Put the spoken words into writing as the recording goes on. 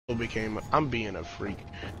became. I'm being a freak.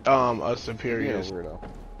 A superior. You're a weirdo.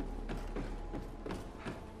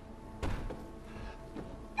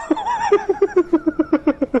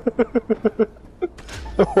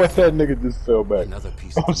 What that nigga just fell back. I'm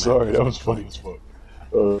Piece sorry, that was funny as fuck.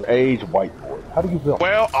 Age white boy. How do you feel?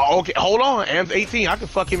 Well, okay, hold on. Am's 18. I can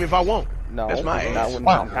fuck him if I want. No, that's my age.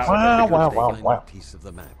 Wow. Piece of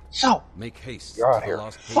the map. So, Make haste. you're out here.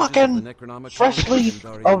 Fucking freshly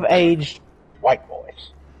of aged white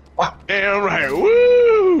boys. Wow. Damn right.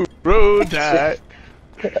 Woo! Road tide.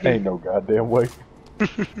 Ain't no goddamn way.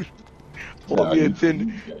 Want me a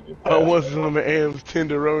tender? I want some of Am's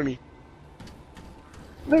tenderoni.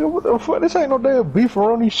 Nigga, what the fuck? This ain't no damn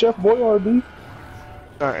beefaroni Chef Boyardee.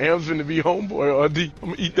 Am's finna be homeboy RD. I'm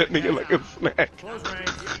gonna eat that nigga like a snack.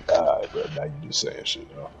 Alright, bro, now you just saying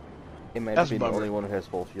shit, though. It might That's be the bummer. only one who has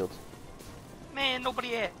full shields. Man, nobody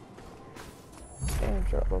had. Damn,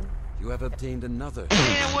 shut up. You have obtained another.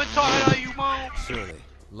 Man, what target are you, Mo? Surely,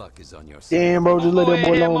 luck is on your side. Damn, bro, just let that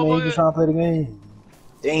boy alone, man. He boy. just trying to play the game.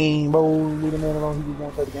 Damn, bro, leave the man alone. He just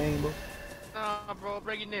want to play the game, bro. Nah, bro,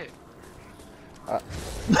 break your neck.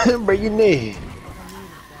 Break your neck.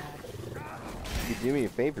 You do me a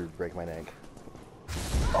favor, break my neck.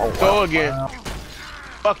 Oh, Go wow. again. Wow.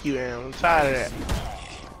 Fuck you, Am. I'm tired of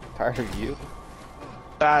that. Tired of you?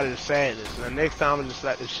 Tired of the sadness. The next time I'm just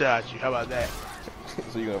like to shot you. How about that?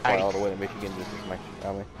 So you're gonna fly all the way to Michigan just to smack your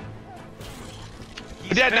family?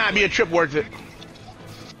 Would that not be a trip worth it?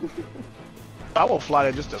 I will fly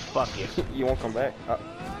there just to fuck you. You won't come back?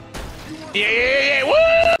 Yeah,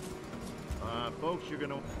 woo! Folks, you're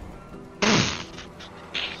gonna...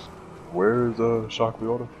 Where's Shock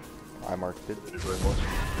Viola? I marked it. Thank you very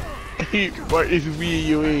much. What is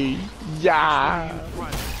we? Yeah.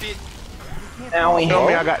 Now we Tell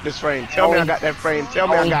me I got this frame. Tell me I got that frame. Tell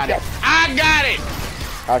me I got it. I got it!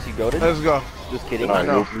 How's he goated? Let's go. Just kidding. Can I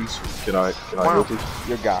know. go, please? Can I Wow. go, please?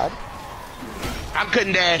 You're God? I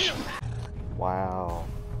couldn't dash. Wow.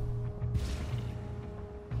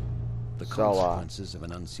 The So, consequences of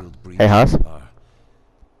an unsealed breach Hey, Haas? are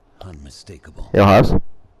unmistakable. Yo, House?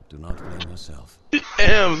 Do not blame yourself.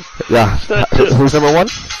 Damn. Yeah. Who's number one?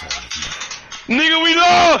 Nigga, we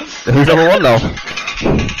lost! Who's number one now?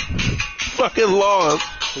 Fucking lost.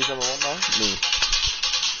 Who's number one now? Me.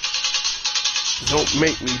 Don't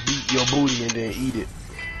make me beat your booty and then eat it.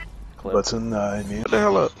 Clip. But tonight, man. What the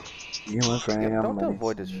hell up? You my friend. Don't tell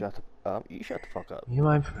Void to shut up. You shut the fuck up. You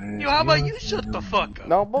my friend. Yo, how about you shut the fuck up?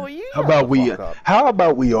 No, boy, you How shut about the we? fuck up. How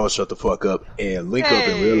about we all shut the fuck up and link up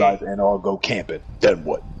in Hey. real life and all go camping? Then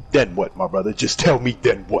what? Then what, my brother? Just tell me.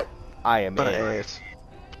 Then what? I am My in. ass.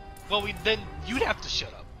 Well, then you'd have to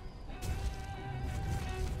shut up.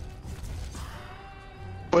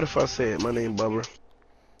 What if I said my name Bubba?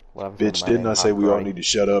 Well, Bitch, didn't I say we all need to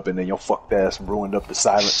shut up and then your fucked ass ruined up the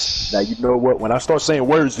silence? Now you know what? When I start saying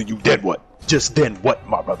words to you, then what? Just then what,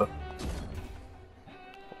 my brother?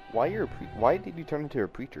 Why why did you turn into a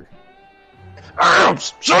preacher?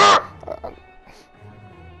 Shut up!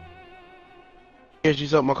 Can she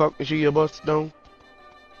suck my cock and she get busted down?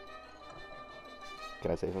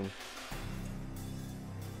 Can I say something?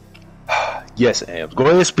 Yes, Ams. Go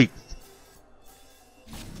ahead and speak.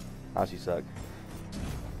 How's she suck?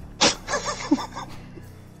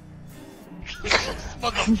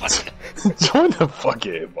 Motherfucker. Join the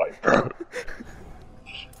fucking invite, bro.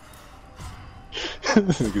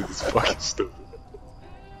 This nigga is fucking stupid.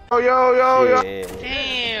 Yo. Yeah.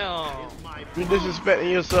 Damn. You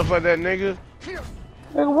disrespecting yourself like that, nigga?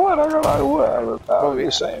 Nigga, what? I got like what? I'm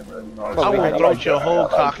just saying, bro. You know what I I'm will saying? throw like your that. whole I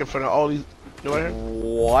like cock in front of all these. You know what I heard?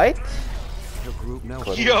 What? Your group now.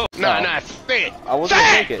 Yo. Nah, say it. I wasn't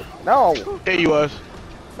gonna make it. No. There you was.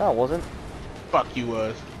 No, I wasn't. Fuck you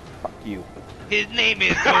was. Fuck you. His name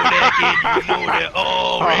is Kodak, and you know that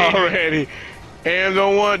already. Already. And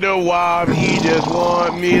don't wonder why he just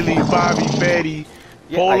want Millie Bobby Fetty.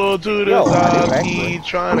 Polo to the I do top, actually. he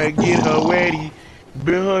tryna get her wetty.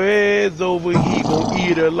 Bend her ass over, he gon'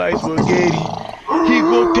 eat her like spaghetti. He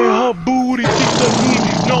gon' tear her booty, kick the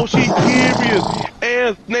knee. No, she curious.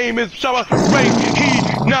 And his name is Shabba Ray.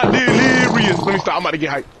 He not delirious. Let me stop. I'm about to get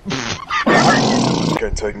hyped.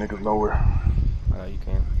 Can't take niggas nowhere. You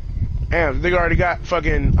can't. Damn, nigga already got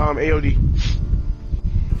fucking AOD.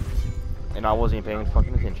 And I wasn't even paying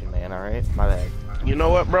fucking attention, man. All right, my bad. You know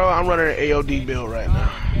what, bro? I'm running an AOD build right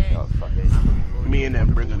now. Oh, fuck it. Me and that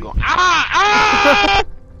brother going. Ah!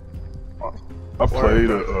 I played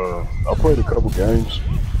a couple games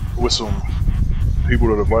with some people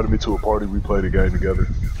that invited me to a party. We played a game together.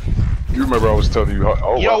 You remember I was telling you how?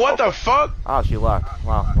 Oh, Yo, what the fuck? Oh, she locked.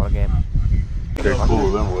 Wow, what a game. Okay,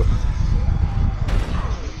 cool. Then what?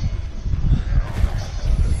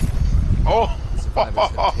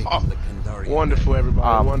 survivors have taken the Kandarian. Wonderful,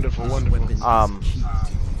 everybody. Wonderful, wonderful.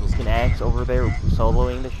 Can Axe over there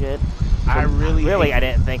soloing the shit? I really, I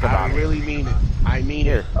didn't think about it. I really mean it. I mean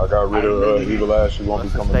it. I got rid of Evil Ash. She won't be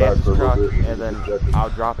coming Stay back at for the a truck, little bit. and then I'll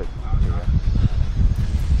drop it.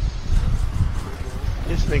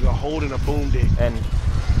 This nigga holding a boom dick. And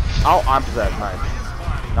I'm possessed.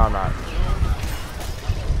 Nice. No, I'm not.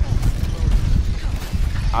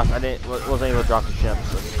 I wasn't able to drop the ship.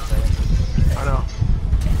 So give me a second. I know.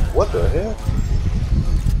 What the hell?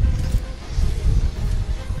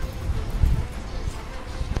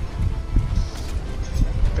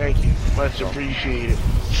 Thank you. Much appreciated.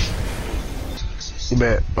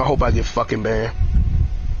 Bet. I hope I get fucking banned.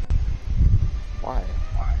 Why?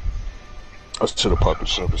 I should have popped the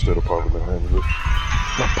ship instead of popping the hand.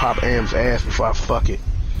 I pop Am's ass before I fuck it.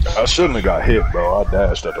 I shouldn't have got hit, bro. I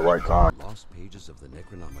dashed at the right time. Lost pages of the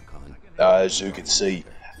Necronomicon. As you can see,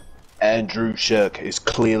 Andrew Shirk is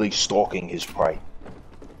clearly stalking his prey.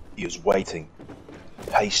 He is waiting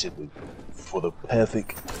patiently for the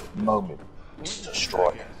perfect moment to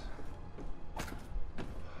strike.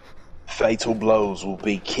 Fatal blows will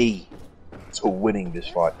be key to winning this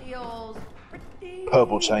fight.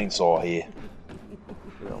 Purple Chainsaw here.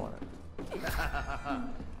 You don't want it.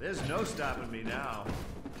 There's no stopping me now.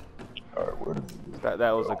 Alright, where did we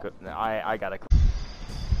That was a good. I got it.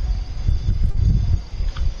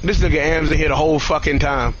 This nigga Am's in here the whole fucking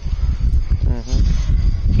time.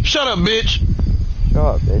 Shut up, bitch. Shut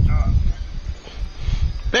up, bitch.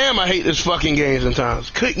 Damn, I hate this fucking game sometimes.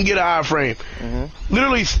 Couldn't get an iframe.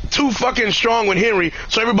 Literally too fucking strong with Henry,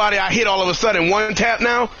 so everybody I hit all of a sudden one tap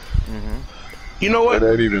now. You know what? It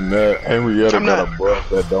ain't even that. Henrietta I'm got not- a buff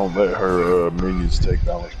that don't let her minions take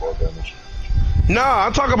balance bar damage. Nah,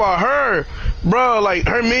 I'm talking about her. Bro, like,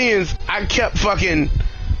 her minions, I kept fucking,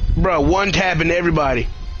 bro, one tapping everybody.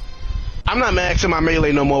 I'm not maxing my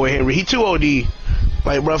melee no more with Henry. He too OD.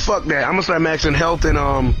 Like, bro, fuck that. I'm gonna start maxing health and,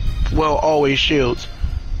 well, always shields.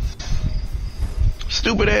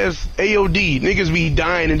 Stupid ass AOD. Niggas be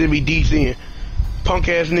dying and then be DCing. Punk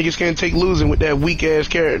ass niggas can't take losing with that weak ass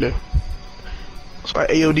character. That's why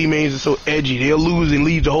AOD mains are so edgy. They'll lose and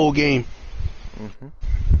leave the whole game.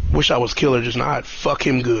 Wish I was killer just now. I'd fuck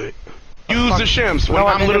him good. Use the shims when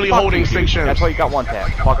I'm literally holding 6 shims. That's why you got one tap.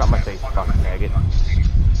 Fuck out my face, fucking faggot.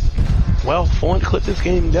 Well, if I want to clip this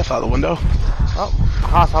game, that's out the window. Oh,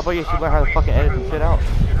 Haas, how about you should learn how to fucking edit and shit out?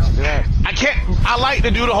 Do that. I can't. I like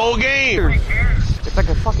to do the whole game. It's like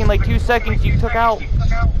a fucking 2 seconds you took out.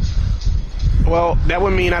 Well, that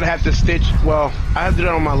would mean I'd have to stitch. Well, I have to do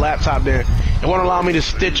that on my laptop then. It won't allow me to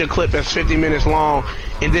stitch a clip that's 50 minutes long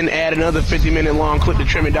and then add another 50-minute long clip to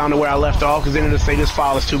trim it down to where I left off, because then it'll say this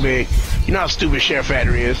file is too big. You know how stupid Share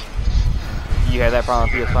Factory is. You had that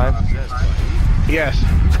problem on PS5? Yes.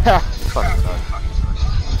 Fucking sucks.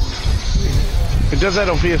 It does that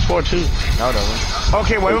on PS4 too. No, it doesn't.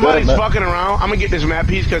 Okay, well, everybody's fucking around. I'm gonna get this map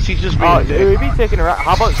piece because he's just being Oh, a dick. it would be taking around.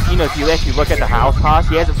 How about, if you actually look at the house, Haas,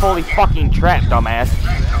 he has it fully fucking trapped, dumbass.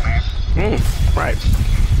 Right.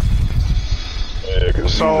 Yeah,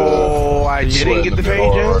 'cause So I didn't get the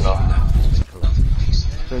pages.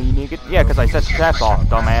 So you need to get, yeah, because I set the traps off,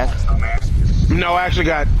 dumbass. No, I actually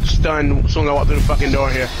got stunned as soon as I walked through the fucking door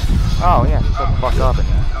here. Oh, yeah, shut the fuck up and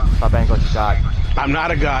stop acting like you got. I'm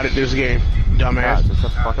not a god at this game, Yeah, dumbass. just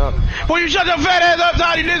shut the fuck up. Boy, you shut your fat ass up,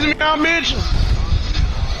 Dottie. This is me now, bitch.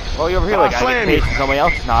 Well, you're over here I'll like I slam get you. paid and somebody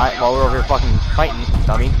else is not, while we're over here fucking fighting,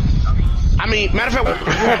 dummy. I mean, matter of You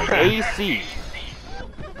have fact, AC,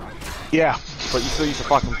 yeah. but you still use a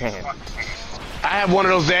fucking pan. I have one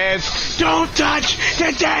of those ads. Don't touch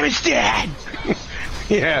the damage dad.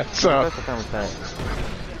 Yeah, so That's what I'm saying.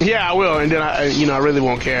 yeah, I will, and then I really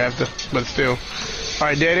won't care after. But still, all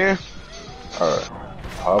right, dead end. Alright.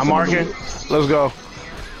 I'm marking. Let's go.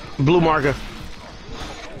 Blue marker.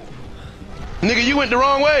 Nigga, you went the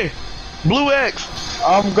wrong way. Blue X.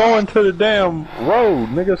 I'm going to the damn road,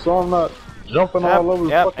 nigga, so I'm not jumping all over the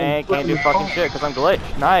Yep, fucking and can't do fucking shit because I'm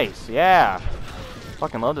glitched. Nice, yeah.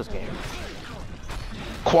 Fucking love this game.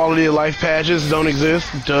 Quality of life patches don't exist.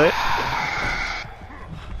 Do it.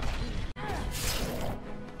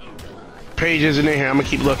 Pages in here. I'm gonna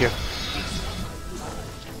keep looking.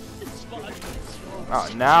 Oh,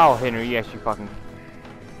 now Henry, you actually fucking.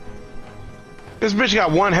 This bitch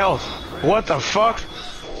got 1 health. What the fuck?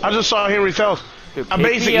 I just saw Henry's health. Dude, I'm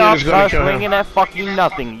pick basically me up, just gonna start kill him. swinging that fucking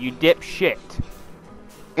nothing, you dipshit.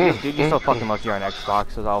 Dude, you're so fucking lucky you're on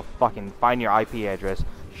Xbox, so I'll fucking find your IP address,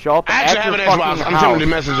 show up I actually at have your an fucking Xbox. I'm telling you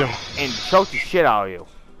to house, message him. and choke the shit out of you.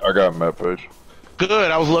 I got a map page. Good.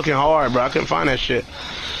 I was looking hard, bro. I couldn't find that shit.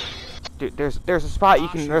 Dude, there's a spot you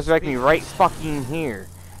can resurrect me right fucking here.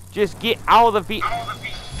 Just get out of the V.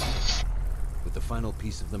 With the final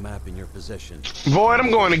piece of the map in your possession. Void,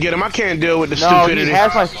 I'm going to get him. I can't deal with the No, stupidity. he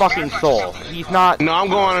has my fucking soul. He's not. No, I'm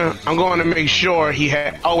going to make sure he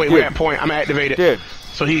had. Oh wait, we're at point. I'm activated. Dude,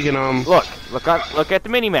 So he can look at the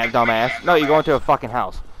mini map, dumbass. No, you're going to a fucking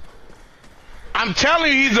house. I'm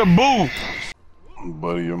telling you, he's a boo.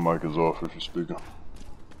 Buddy, your mic is off if you're speaking.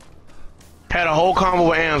 Had a whole convo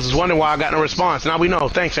with Ams. Was wondering why I got no response. Now we know.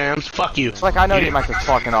 Thanks, Ams. Fuck you. Like I know your mic is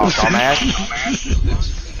fucking off,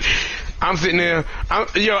 dumbass. I'm sitting there.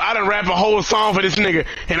 Yo, I done rap a whole song for this nigga,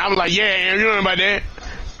 and I'm like, yeah, you know about that.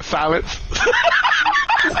 Silence.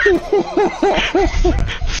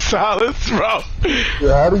 Silence, bro.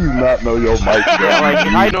 Yeah, how do you not know your mic?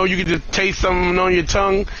 I know you can just taste something on your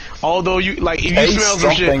tongue, although you like if you smell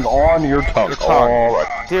some shit on your tongue. All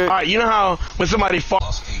right. Dude, Alright, you know how when somebody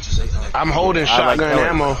falls, I'm holding shotgun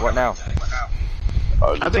ammo. What now?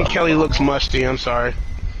 I think Kelly looks musty. I'm sorry.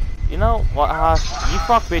 You know what, you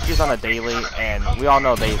fuck bitches on a daily, and we all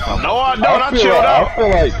know they fuck. No, I don't. I chilled out.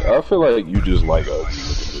 I feel like you just like ugly looking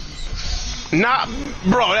bitches. Nah,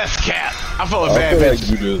 bro, that's cap. I fuck with I bad feel like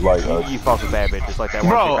bitches. you just like ugly. You fuck with bad bitches like that.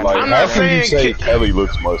 Bro, one Like, I'm how not can you saying say Kelly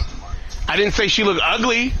looks musty? I didn't say she looked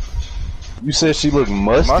ugly. You said she looked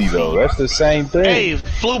musty though. That's the same thing. Hey,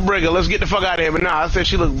 flute brigger, let's get the fuck out of here. But nah, I said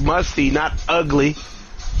she looked musty, not ugly.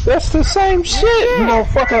 That's the same shit. You gonna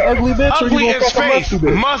fuck an ugly bitch Ugly or you gonna is fuck a face, musty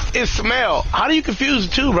bitch? must is smell. How do you confuse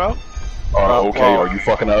the two, bro? Okay, are you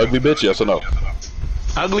fucking an ugly bitch? Yes or no?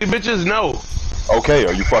 Ugly bitches, no. Okay,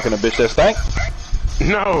 are you fucking a bitch that stank?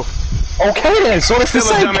 No. Okay then, so it's the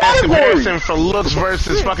Still a same dumbass category. comparison for looks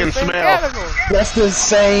versus fucking smell. That's the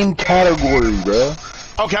same category, bro.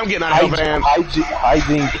 Okay, I'm getting out of here, man.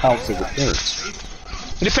 Hygiene counts as appearance.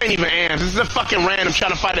 This ain't even ants. This is a fucking random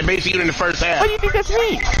trying to fight a basic unit in the first half. What do you think that's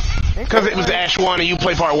me? Because it was Ash 1 and you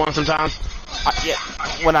play part 1 sometimes. Yeah,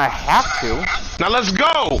 when I have to. Now let's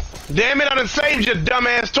go! Damn it, I done saved your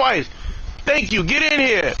dumbass twice. Thank you, get in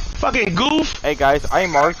here. Fucking goof. Hey guys, I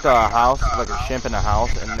marked a house, like a shimp in a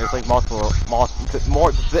house, and there's like more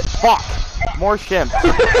shimps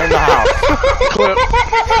in the house. Clip.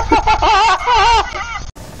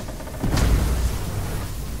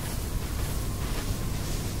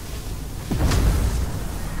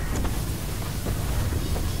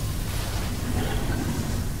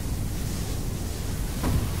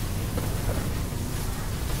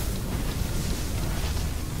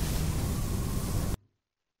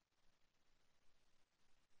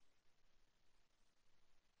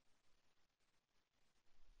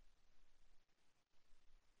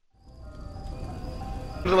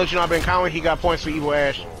 To let you know I've been counting, he got points for Evil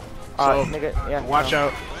Ash. So, nigga, yeah. watch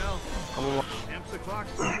out. Amps the clock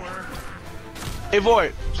somewhere. Hey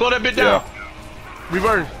Void, slow that bit down.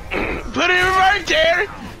 Reverse. Put it in reverse, Terry!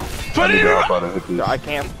 Put it in reverse! I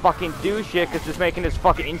can't fucking do shit because it's making this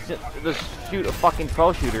fucking instant, this shoot a fucking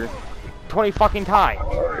 12 shooter 20 fucking times.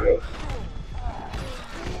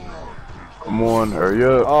 Come on, hurry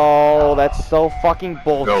up. Oh, that's so fucking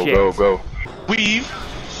bullshit. Go. Weave.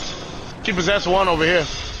 She possessed one over here.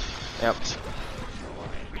 Yep.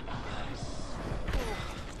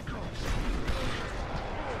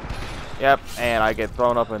 Yep, and I get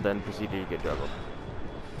thrown up and then proceed to get juggled.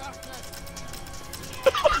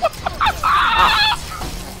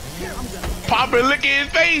 Pop and lick in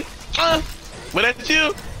his face. But that's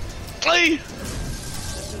you. Hey.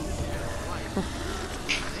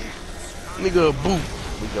 Nigga, boo.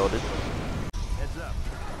 We goaded.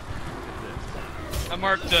 I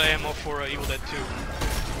marked the ammo for Evil Dead 2.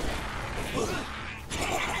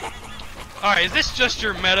 Alright, is this just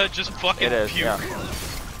your meta? Just fucking It is, puke? yeah.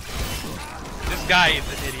 This guy is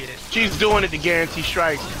an idiot. She's doing it to guarantee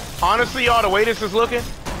strikes. Honestly, y'all, the way this is looking,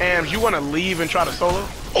 you want to leave and try to solo?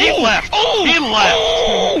 He left! He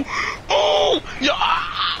left! Oh!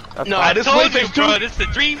 Yo, no, I this told you, takes bro. two. This is the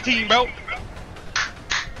dream team, bro.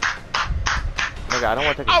 Nigga, I don't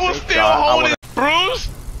want to take a I was safe still shot. holding Bruce.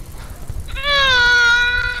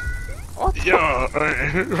 What the Yo,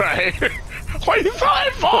 right. Why you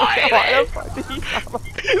silent for?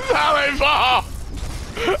 You silent for?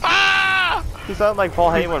 Ah! He sounded like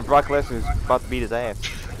Paul Heyman when Brock Lesnar's about to beat his ass.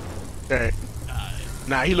 Hey.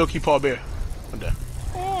 Nah, he low-key Paul Bear. I'm done.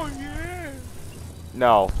 Oh, yeah.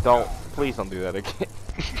 No, don't. Please don't do that again.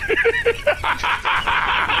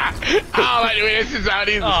 I don't like the way this is out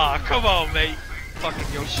either. Aw, come on, mate.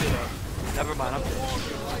 Fucking your shit up. Never mind, I'm dead.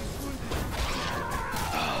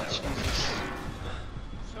 Oh, Jesus.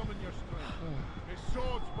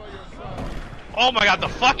 Oh my god, the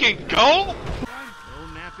fucking goal?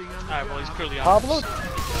 Alright, well, he's clearly on. Pablo?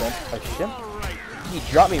 A shimp? He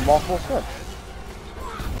dropped me multiple shrimp.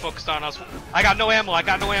 focused on us. I got no ammo. I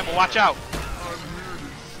got no ammo. Watch out.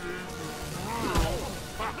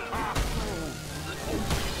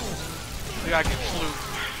 We gotta get flute.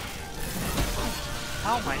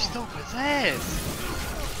 How am I still possessed?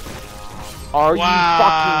 Are you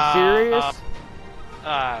fucking serious?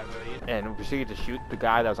 Really? And proceeded to shoot the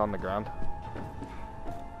guy that was on the ground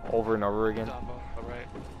over and over again. Alright.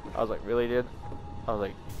 I was like, really, dude? I was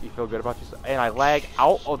like, you feel good about yourself? And I lag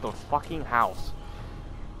out of the fucking house.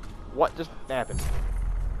 What just happened?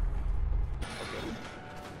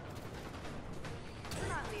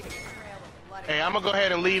 Hey, I'm gonna go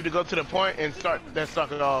ahead and leave to go to the point and start that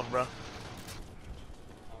sucker off, bro.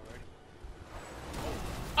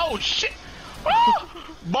 Oh shit! Oh,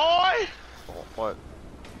 boy! Oh, what?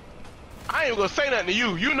 I ain't gonna say nothing to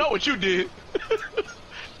you. You know what you did.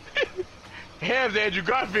 Hands Andrew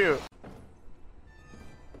Garfield.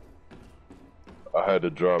 I had to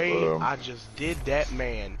drop. Hey, I just did that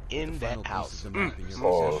man in that house.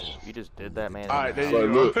 Pause. You just did that, man. Alright, there Like,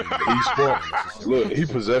 you look, go. he spawned. Look, he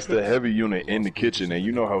possessed a heavy unit in the kitchen, and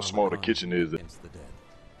you know how small the kitchen is. Against the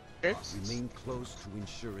dead. Remain close to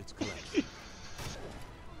ensure its collection.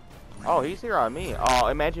 Oh, he's here on me. Oh,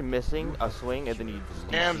 imagine missing a swing and then you.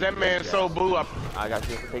 Damn, that man's so boo. I got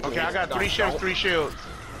you. Okay, I got 3 shields, 3 shields.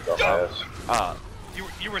 Dumbass.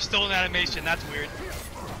 You were still in animation. That's weird.